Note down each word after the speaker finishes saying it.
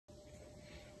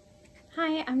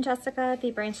Hi, I'm Jessica,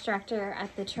 the branch director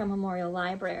at the Cho Memorial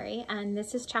Library, and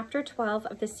this is chapter 12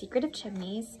 of The Secret of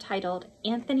Chimneys, titled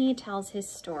Anthony Tells His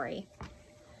Story.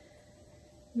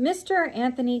 Mr.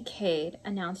 Anthony Cade,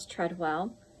 announced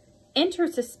Treadwell. Enter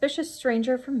suspicious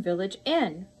stranger from village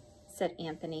inn, said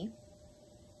Anthony.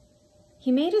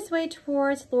 He made his way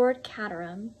towards Lord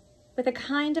Caterham with a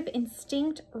kind of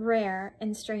instinct rare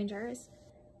in strangers.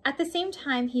 At the same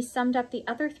time, he summed up the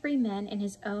other three men in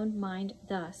his own mind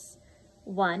thus.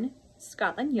 1.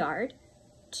 Scotland Yard.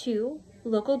 2.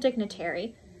 Local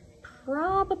dignitary,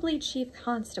 probably chief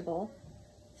constable.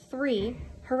 3.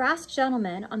 Harassed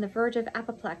gentleman on the verge of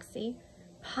apoplexy,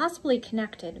 possibly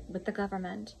connected with the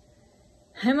government.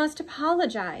 I must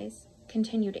apologize,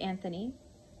 continued Anthony,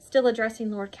 still addressing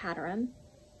Lord Caterham,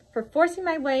 for forcing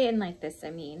my way in like this,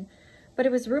 but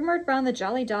it was rumored round the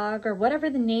Jolly Dog, or whatever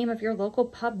the name of your local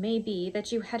pub may be, that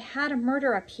you had had a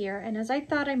murder up here, and as I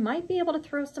thought I might be able to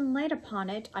throw some light upon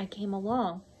it, I came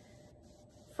along.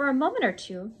 For a moment or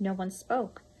two, no one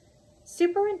spoke.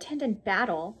 Superintendent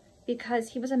Battle, because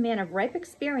he was a man of ripe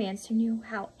experience who knew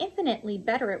how infinitely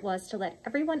better it was to let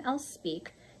everyone else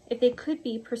speak, if they could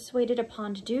be persuaded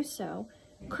upon to do so,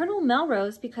 Colonel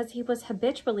Melrose, because he was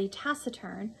habitually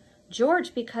taciturn,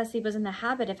 George, because he was in the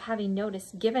habit of having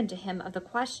notice given to him of the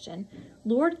question,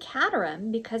 Lord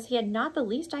Caterham, because he had not the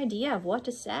least idea of what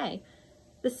to say.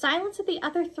 The silence of the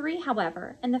other three,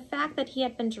 however, and the fact that he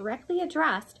had been directly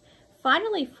addressed,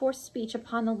 finally forced speech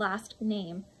upon the last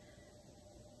name.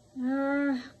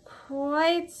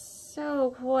 Quite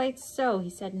so, he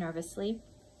said nervously.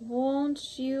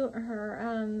 Won't you,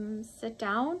 sit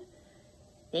down?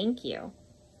 Thank you,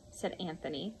 said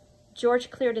Anthony.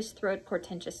 George cleared his throat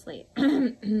portentously.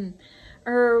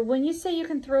 When you say you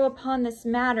can throw upon this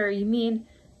matter, you mean...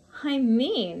 I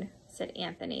mean, said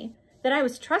Anthony, that I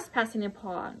was trespassing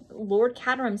upon Lord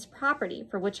Caterham's property,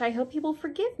 for which I hope he will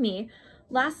forgive me,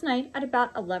 last night at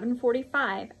about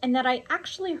 11:45, and that I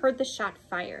actually heard the shot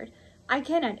fired. I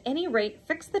can at any rate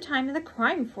fix the time of the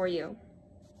crime for you.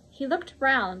 He looked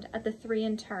round at the three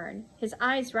in turn, his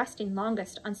eyes resting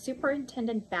longest on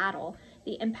Superintendent Battle,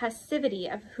 the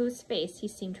impassivity of whose face he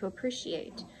seemed to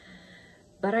appreciate.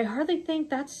 But I hardly think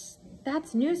that's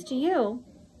news to you,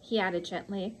 he added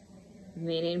gently.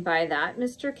 Meaning by that,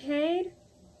 Mr. Cade?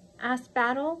 Asked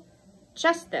Battle.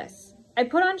 Just this. I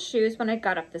put on shoes when I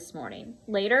got up this morning.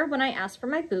 Later, when I asked for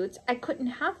my boots, I couldn't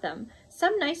have them.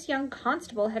 Some nice young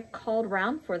constable had called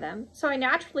round for them, so I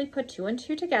naturally put two and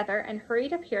two together and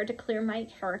hurried up here to clear my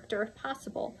character if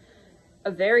possible.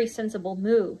 A very sensible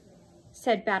move,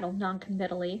 said Battle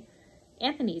noncommittally.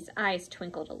 Anthony's eyes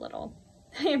twinkled a little.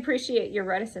 I appreciate your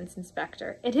reticence,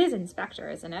 Inspector. It is Inspector,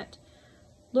 isn't it?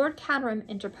 Lord Caterham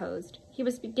interposed. He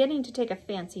was beginning to take a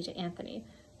fancy to Anthony.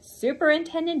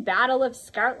 Superintendent Battle of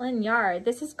Scotland Yard.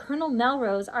 This is Colonel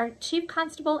Melrose, our chief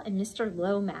constable, and Mr.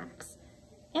 Lomax.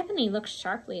 Anthony looked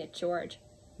sharply at George.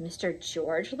 Mr.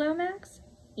 George Lomax?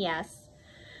 Yes.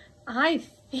 I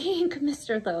think,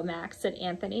 Mr. Lomax, said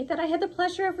Anthony, that I had the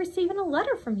pleasure of receiving a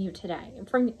letter from you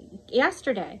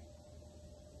yesterday.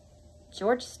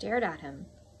 George stared at him.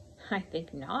 I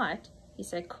think not, he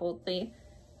said coldly.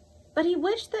 But he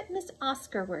wished that Miss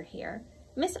Oscar were here.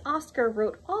 Miss Oscar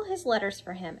wrote all his letters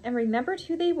for him and remembered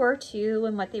who they were too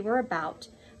and what they were about.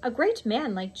 A great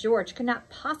man like George could not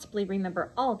possibly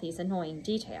remember all these annoying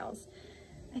details.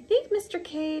 I think, Mr.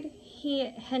 Cade, he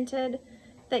hinted,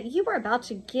 that you were about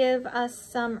to give us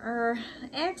some,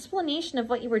 explanation of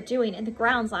what you were doing in the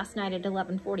grounds last night at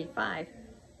 11:45.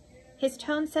 His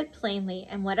tone said plainly,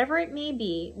 and whatever it may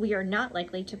be, we are not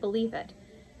likely to believe it.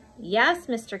 Yes,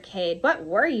 Mr. Cade, what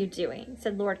were you doing?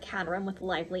 Said Lord Caterham with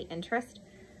lively interest.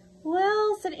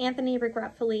 Well, said Anthony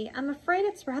regretfully, I'm afraid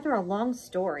it's rather a long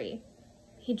story.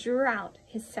 He drew out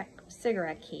his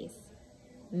cigarette case.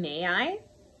 May I?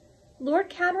 Lord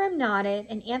Caterham nodded,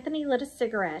 and Anthony lit a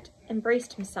cigarette and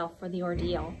braced himself for the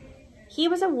ordeal. He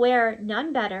was aware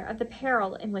none better of the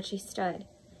peril in which he stood.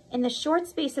 In the short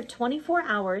space of 24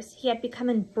 hours, he had become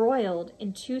embroiled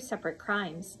in two separate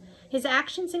crimes. His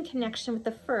actions in connection with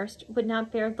the first would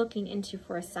not bear looking into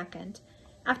for a second.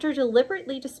 After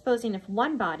deliberately disposing of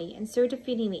one body and so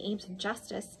defeating the aims of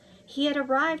justice, he had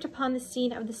arrived upon the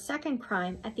scene of the second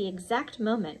crime at the exact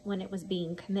moment when it was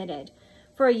being committed.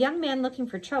 For a young man looking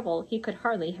for trouble, he could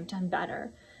hardly have done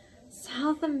better.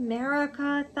 South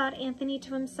America, thought Anthony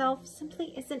to himself,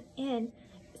 simply isn't in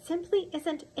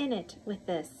it with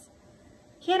this.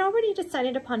 He had already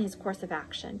decided upon his course of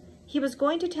action. He was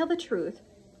going to tell the truth,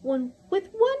 with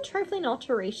one trifling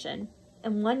alteration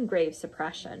and one grave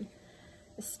suppression.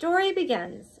 The story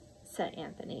begins, said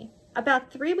Anthony,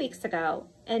 about 3 weeks ago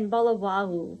in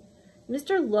Bulawayo,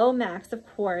 Mr. Lomax, of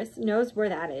course, knows where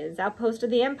that is, outpost of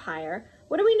the Empire.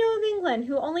 What do we know of England?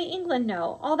 Who only England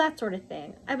know? All that sort of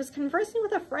thing. I was conversing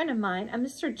with a friend of mine, a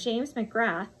Mr. James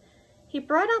McGrath. He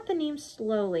brought out the name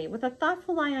slowly, with a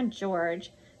thoughtful eye on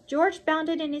George. George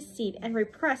bounded in his seat and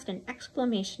repressed an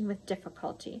exclamation with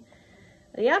difficulty.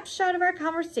 The upshot of our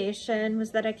conversation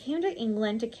was that I came to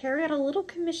England to carry out a little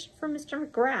commission for Mr.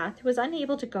 McGrath, who was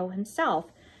unable to go himself.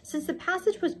 Since the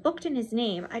passage was booked in his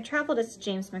name, I traveled as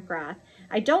James McGrath.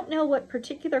 I don't know what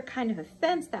particular kind of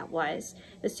offense that was.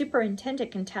 The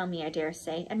superintendent can tell me, I dare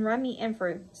say, and run me in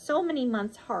for so many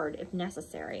months hard, if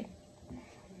necessary.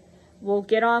 We'll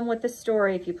get on with the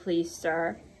story, if you please,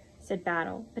 sir, said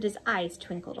Battle, but his eyes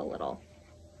twinkled a little.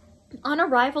 On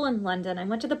arrival in London, I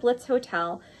went to the Blitz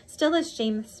Hotel, still as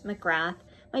James McGrath.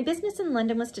 My business in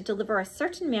London was to deliver a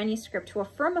certain manuscript to a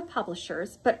firm of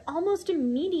publishers, but almost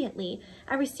immediately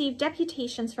I received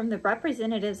deputations from the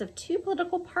representatives of two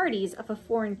political parties of a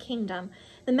foreign kingdom.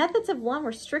 The methods of one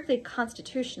were strictly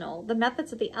constitutional, the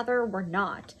methods of the other were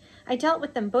not. I dealt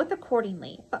with them both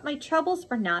accordingly, but my troubles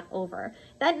were not over.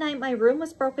 That night my room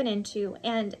was broken into,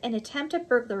 and an attempt at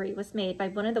burglary was made by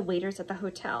one of the waiters at the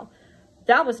hotel.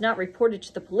 That was not reported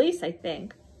to the police, I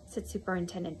think, said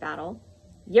Superintendent Battle.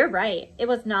 You're right, it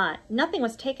was not. Nothing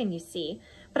was taken, you see.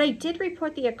 But I did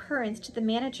report the occurrence to the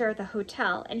manager of the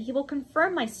hotel, and he will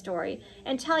confirm my story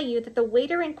and tell you that the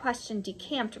waiter in question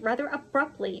decamped rather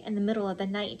abruptly in the middle of the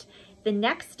night. The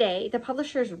next day, the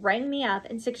publishers rang me up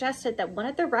and suggested that one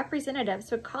of their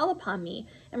representatives would call upon me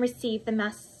and receive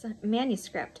the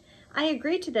manuscript. I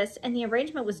agreed to this, and the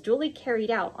arrangement was duly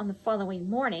carried out on the following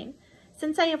morning.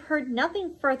 Since I have heard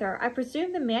nothing further, I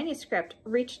presume the manuscript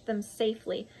reached them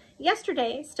safely.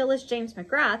 Yesterday, still as James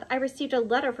McGrath, I received a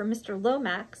letter from Mr.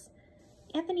 Lomax.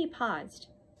 Anthony paused.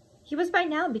 He was by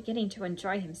now beginning to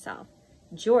enjoy himself.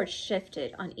 George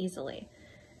shifted uneasily.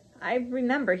 I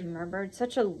remember, he murmured,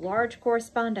 such a large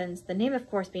correspondence. The name, of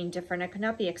course, being different, I could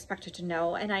not be expected to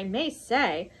know, and I may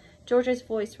say, George's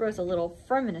voice rose a little,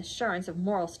 firm in assurance of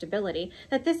moral stability,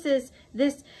 that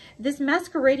this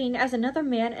masquerading as another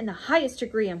man in the highest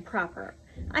degree improper.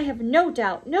 I have no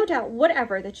doubt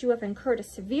whatever that you have incurred a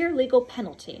severe legal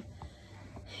penalty.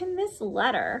 In this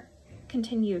letter,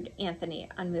 continued Anthony,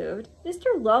 unmoved, Mr.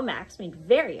 Lomax made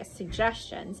various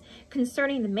suggestions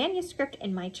concerning the manuscript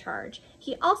in my charge.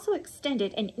 He also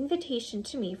extended an invitation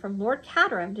to me from Lord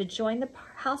Caterham to join the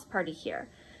house party here.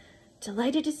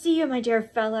 Delighted to see you, my dear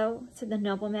fellow, said the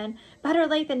nobleman. Better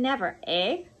late than never,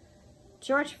 eh?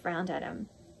 George frowned at him.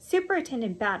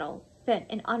 Superintendent Battle bent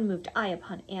an unmoved eye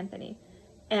upon Anthony.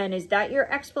 And is that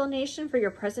your explanation for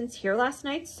your presence here last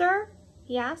night, sir?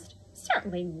 He asked.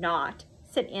 Certainly not,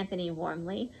 said Anthony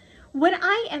warmly. When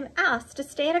I am asked to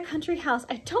stay at a country house,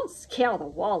 I don't scale the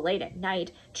wall late at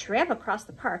night, tramp across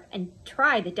the park, and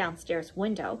try the downstairs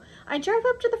window. I drive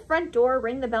up to the front door,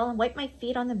 ring the bell, and wipe my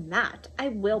feet on the mat. I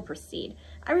will proceed.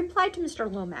 I replied to Mr.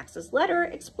 Lomax's letter,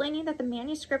 explaining that the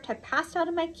manuscript had passed out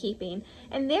of my keeping,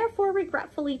 and therefore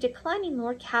regretfully declining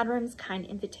Lord Caterham's kind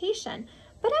invitation.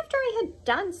 But after I had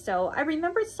done so, I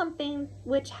remembered something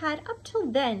which had up till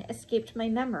then escaped my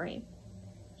memory.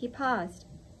 He paused.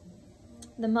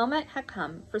 The moment had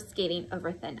come for skating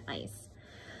over thin ice.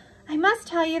 I must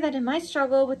tell you that in my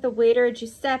struggle with the waiter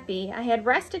Giuseppe, I had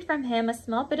wrested from him a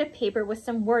small bit of paper with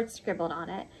some words scribbled on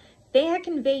it. They had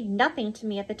conveyed nothing to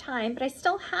me at the time, but I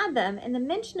still had them, and the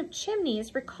mention of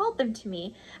chimneys recalled them to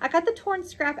me. I got the torn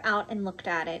scrap out and looked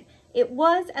at it. It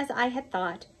was as I had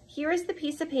thought. Here is the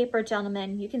piece of paper,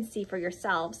 gentlemen. You can see for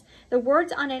yourselves. The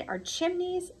words on it are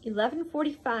Chimneys,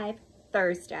 11:45,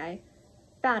 Thursday.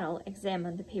 Battle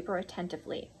examined the paper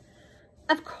attentively.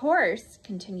 Of course,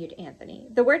 continued Anthony,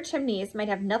 the word chimneys might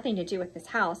have nothing to do with this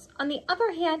house. On the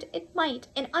other hand, it might,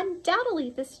 and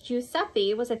undoubtedly this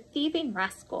Giuseppe was a thieving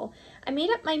rascal. I made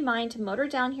up my mind to motor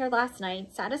down here last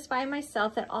night, satisfy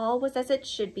myself that all was as it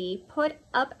should be, put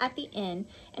up at the inn,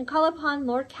 and call upon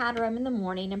Lord Caterham in the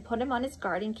morning and put him on his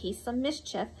guard in case some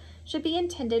mischief should be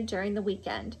intended during the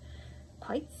weekend.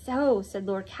 Quite so, said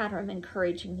Lord Caterham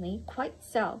encouragingly, quite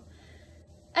so.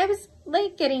 I was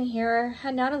late getting here,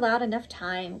 had not allowed enough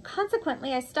time.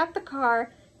 Consequently, I stopped the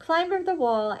car, climbed over the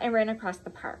wall, and ran across the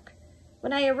park.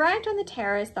 When I arrived on the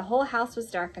terrace, the whole house was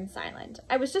dark and silent.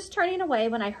 I was just turning away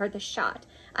when I heard the shot.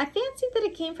 I fancied that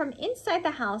it came from inside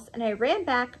the house, and I ran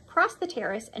back, crossed the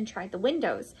terrace, and tried the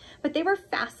windows. But they were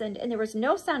fastened, and there was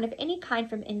no sound of any kind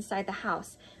from inside the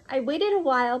house. I waited a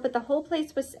while, but the whole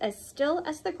place was as still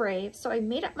as the grave, so I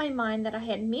made up my mind that I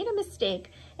had made a mistake,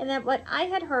 and that what I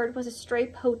had heard was a stray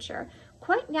poacher.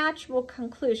 Quite natural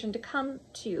conclusion to come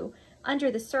to under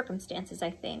the circumstances,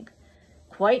 I think.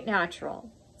 Quite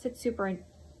natural, said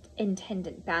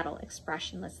Superintendent Battle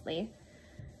expressionlessly.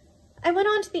 I went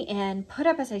on to the inn, put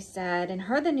up as I said, and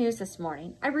heard the news this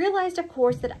morning. I realized, of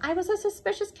course, that I was a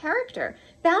suspicious character,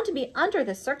 bound to be under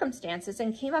the circumstances,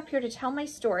 and came up here to tell my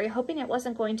story, hoping it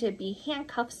wasn't going to be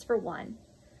handcuffs for one.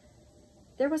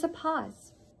 There was a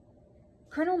pause.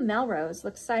 Colonel Melrose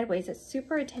looked sideways at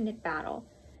Superintendent Battle.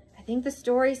 I think the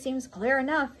story seems clear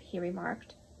enough, he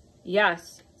remarked.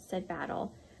 Yes, said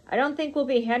Battle. I don't think we'll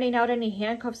be handing out any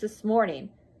handcuffs this morning.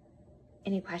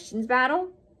 Any questions,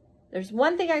 Battle? There's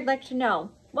one thing I'd like to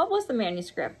know. What was the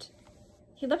manuscript?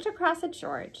 He looked across at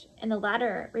George, and the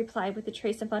latter replied with a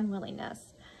trace of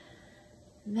unwillingness.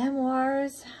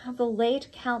 Memoirs of the late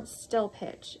Count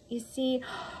Stillpitch. You see,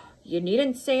 you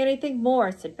needn't say anything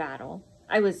more, said Battle.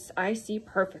 I see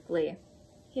perfectly.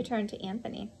 He turned to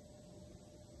Anthony.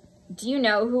 Do you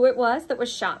know who it was that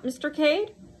was shot, Mr.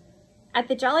 Cade? At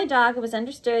the Jolly Dog, it was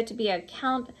understood to be a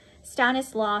Count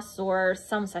Stanislaus or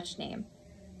some such name.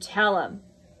 Tell him,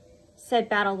 said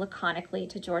Battle laconically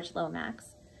to George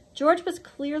Lomax. George was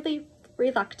clearly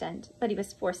reluctant, but he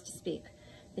was forced to speak.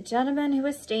 The gentleman who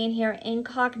was staying here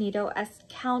incognito as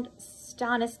Count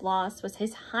Stanislaus was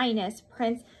His Highness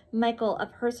Prince Michael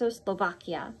of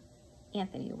Czechoslovakia.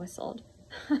 Anthony whistled.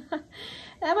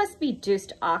 That must be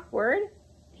deuced awkward,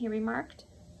 he remarked.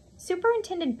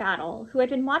 Superintendent Battle, who had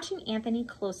been watching Anthony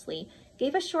closely,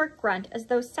 gave a short grunt as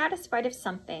though satisfied of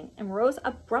something and rose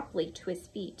abruptly to his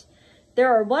feet. There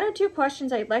are 1 or 2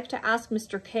 questions I'd like to ask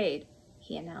Mr. Cade,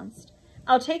 he announced.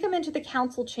 I'll take him into the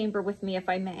council chamber with me if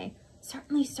I may.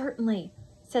 Certainly, certainly,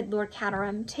 said Lord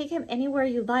Caterham. Take him anywhere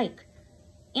you like.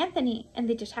 Anthony and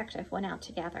the detective went out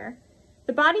together.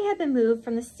 The body had been moved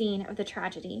from the scene of the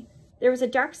tragedy. There was a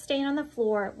dark stain on the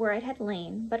floor where it had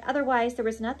lain, but otherwise there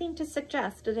was nothing to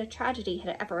suggest that a tragedy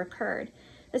had ever occurred.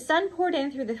 The sun poured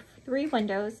in through the 3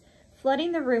 windows,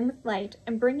 flooding the room with light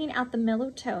and bringing out the mellow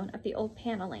tone of the old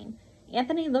paneling.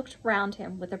 Anthony looked round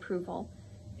him with approval.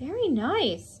 Very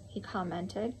nice, he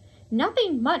commented.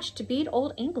 Nothing much to beat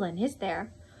old England, is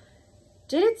there?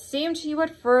 Did it seem to you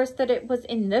at first that it was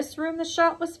in this room the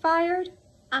shot was fired?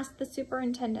 Asked the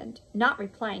superintendent, not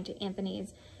replying to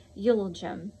Anthony's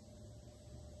eulogium.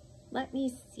 Let me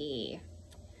see.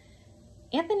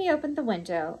 Anthony opened the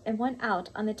window and went out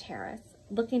on the terrace,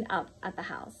 looking up at the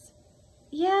house.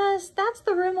 Yes, that's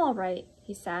the room all right,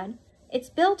 he said. It's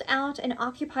built out and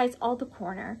occupies all the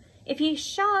corner. If the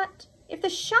shot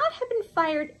had been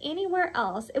fired anywhere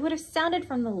else, it would have sounded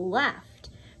from the left.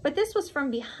 But this was from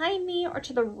behind me or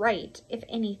to the right, if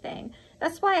anything.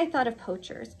 That's why I thought of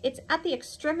poachers. It's at the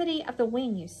extremity of the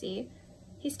wing, you see.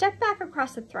 He stepped back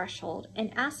across the threshold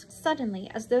and asked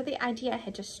suddenly, as though the idea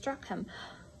had just struck him,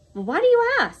 Why do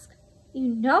you ask? You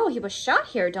know he was shot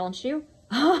here, don't you?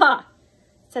 Ha!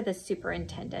 said the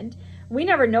superintendent. We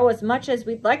never know as much as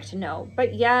we'd like to know,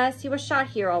 but yes, he was shot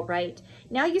here all right.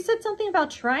 Now you said something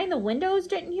about trying the windows,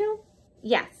 didn't you?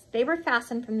 Yes, they were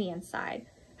fastened from the inside.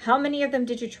 How many of them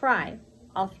did you try?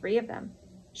 All 3 of them.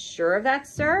 Sure of that,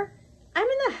 sir? I'm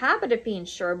in the habit of being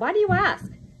sure. Why do you ask?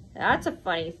 That's a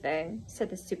funny thing, said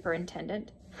the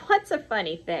superintendent. What's a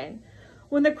funny thing?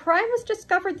 When the crime was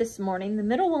discovered this morning, the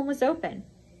middle one was open.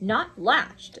 Not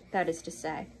latched, that is to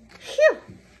say. Phew,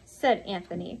 said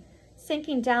Anthony,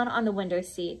 sinking down on the window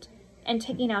seat and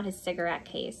taking out his cigarette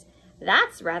case.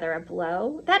 That's rather a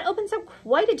blow. That opens up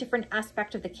quite a different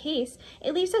aspect of the case.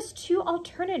 It leaves us 2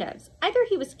 alternatives. Either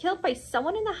he was killed by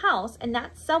someone in the house and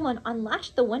that someone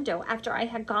unlatched the window after I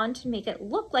had gone to make it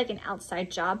look like an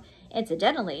outside job,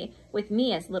 incidentally, with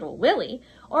me as Little Willie,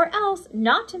 or else,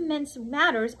 not to mince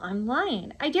matters, I'm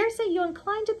lying. I dare say you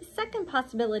incline to the second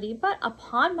possibility, but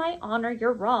upon my honor,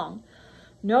 you're wrong.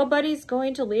 Nobody's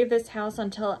going to leave this house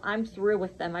until I'm through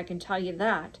with them, I can tell you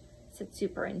that, said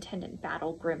Superintendent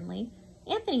Battle grimly.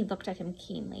 Anthony looked at him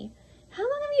keenly. How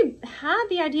long have you had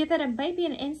the idea that it might be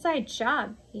an inside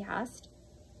job? He asked.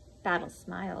 Battle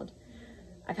smiled.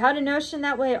 I've had a notion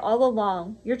that way all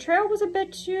along. Your trail was a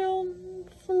bit too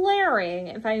flaring,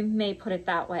 if I may put it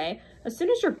that way. As soon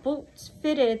as your boots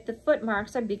fitted the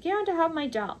footmarks, I began to have my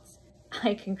doubts.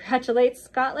 I congratulate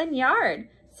Scotland Yard,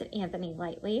 said Anthony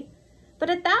lightly. But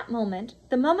at that moment,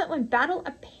 the moment when Battle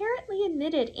apparently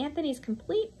admitted Anthony's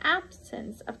complete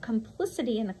absence of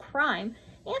complicity in the crime,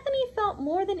 Anthony felt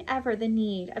more than ever the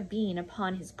need of being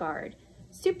upon his guard.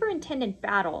 Superintendent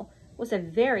Battle was a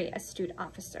very astute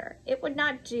officer. It would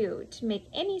not do to make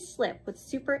any slip with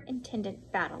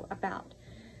Superintendent Battle about.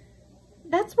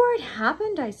 That's where it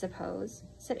happened, I suppose,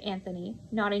 said Anthony,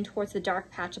 nodding towards the dark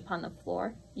patch upon the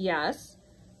floor. Yes.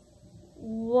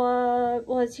 What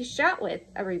was he shot with?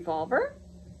 A revolver?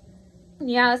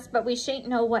 Yes, but we shan't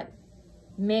know what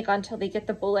make until they get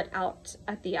the bullet out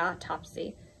at the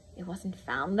autopsy. It wasn't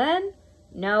found then?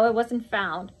 No, it wasn't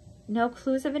found. No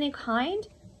clues of any kind?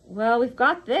 Well, we've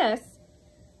got this.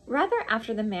 Rather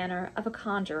after the manner of a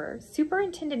conjurer,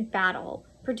 Superintendent Battle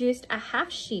produced a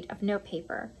half sheet of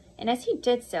notepaper, and as he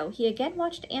did so, he again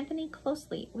watched Anthony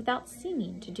closely without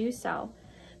seeming to do so.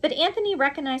 But Anthony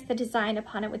recognized the design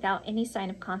upon it without any sign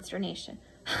of consternation.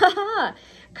 Ha ha!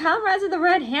 Comrades of the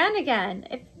Red Hand again!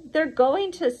 If they're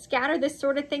going to scatter this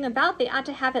sort of thing about, they ought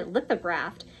to have it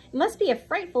lithographed. It must be a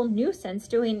frightful nuisance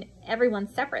doing everyone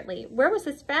separately. Where was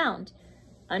this found?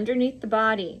 Underneath the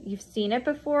body. You've seen it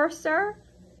before, sir?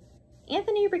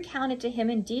 Anthony recounted to him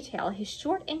in detail his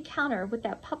short encounter with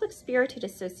that public-spirited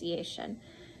association.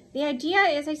 The idea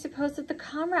is, I suppose, that the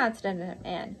comrades did it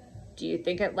in. Do you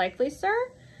think it likely, sir?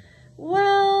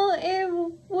 Well, it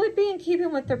would be in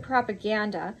keeping with their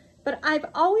propaganda, but I've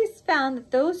always found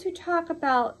that those who talk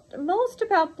most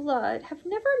about blood have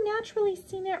never naturally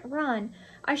seen it run.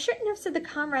 I shouldn't have said the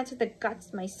comrades with the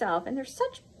guts myself, and they're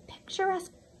such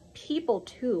picturesque people,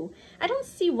 too. I don't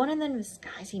see one of them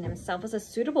disguising himself as a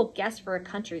suitable guest for a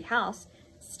country house.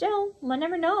 Still, one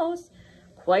never knows.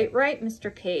 Quite right,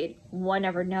 Mr. Cade. One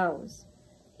never knows.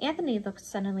 Anthony looked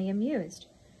suddenly amused.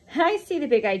 I see the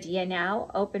big idea now.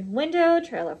 Open window,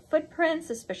 trail of footprints,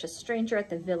 suspicious stranger at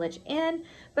the village inn.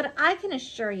 But I can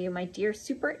assure you, my dear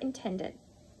superintendent,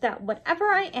 that whatever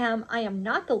I am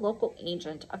not the local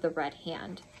agent of the Red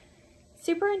Hand.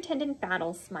 Superintendent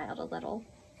Battle smiled a little.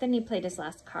 Then he played his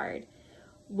last card.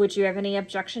 Would you have any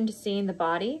objection to seeing the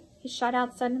body? He shot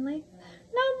out suddenly.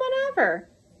 None whatever,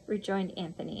 rejoined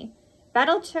Anthony.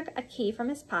 Battle took a key from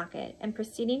his pocket and,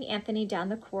 preceding Anthony down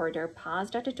the corridor,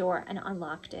 paused at a door and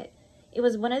unlocked it. It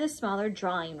was one of the smaller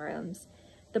drawing rooms.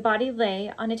 The body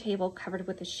lay on a table covered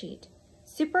with a sheet.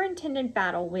 Superintendent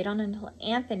Battle waited until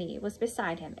Anthony was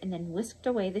beside him and then whisked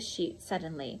away the sheet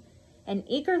suddenly. An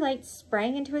eager light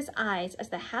sprang into his eyes as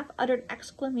the half-uttered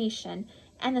exclamation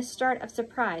and the start of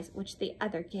surprise which the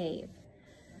other gave.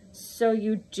 So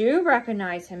you do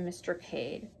recognize him, Mr.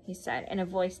 Cade, he said, in a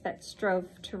voice that strove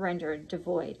to render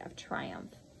devoid of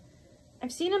triumph.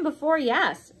 I've seen him before,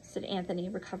 yes, said Anthony,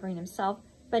 recovering himself,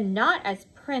 but not as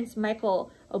Prince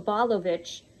Michael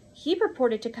Obalovich. He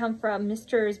purported to come from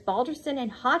Messrs. Balderson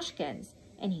and Hodgkins,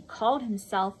 and he called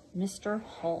himself Mr.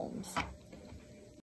 Holmes.